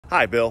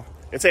Hi, Bill.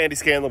 It's Andy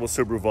Scanlon with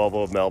Subaru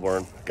Volvo of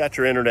Melbourne. Got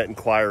your internet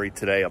inquiry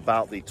today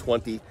about the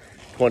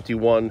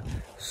 2021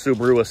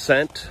 Subaru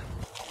Ascent.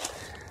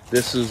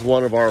 This is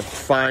one of our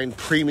fine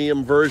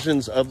premium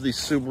versions of the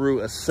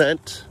Subaru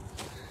Ascent.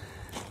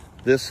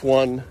 This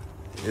one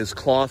is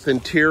cloth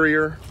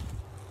interior.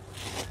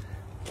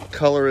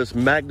 Color is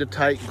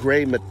magnetite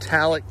gray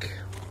metallic.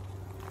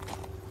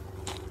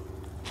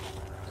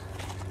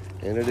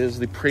 And it is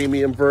the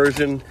premium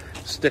version.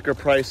 Sticker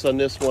price on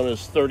this one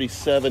is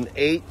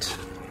 $37,800.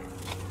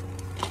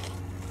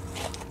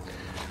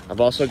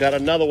 I've also got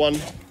another one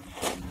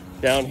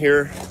down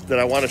here that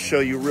I want to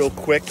show you real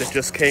quick that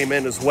just came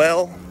in as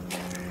well.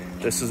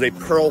 This is a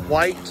pearl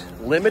white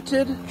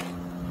limited.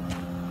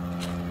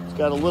 It's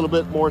got a little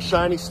bit more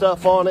shiny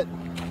stuff on it.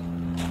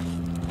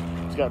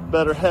 It's got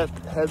better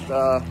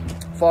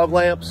fog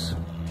lamps.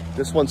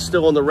 This one's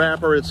still in the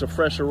wrapper. It's a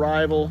fresh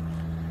arrival.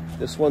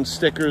 This one's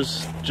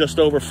stickers just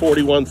over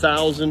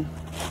 $41,000.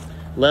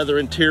 Leather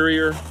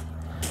interior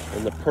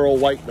and the pearl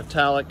white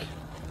metallic.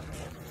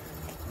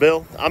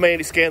 Bill, I'm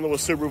Andy Scanlon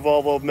with Subaru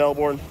Volvo of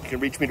Melbourne. You can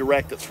reach me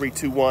direct at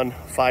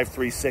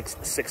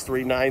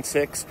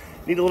 321-536-6396.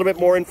 Need a little bit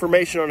more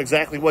information on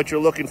exactly what you're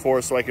looking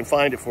for so I can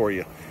find it for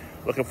you.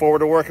 Looking forward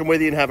to working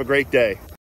with you and have a great day.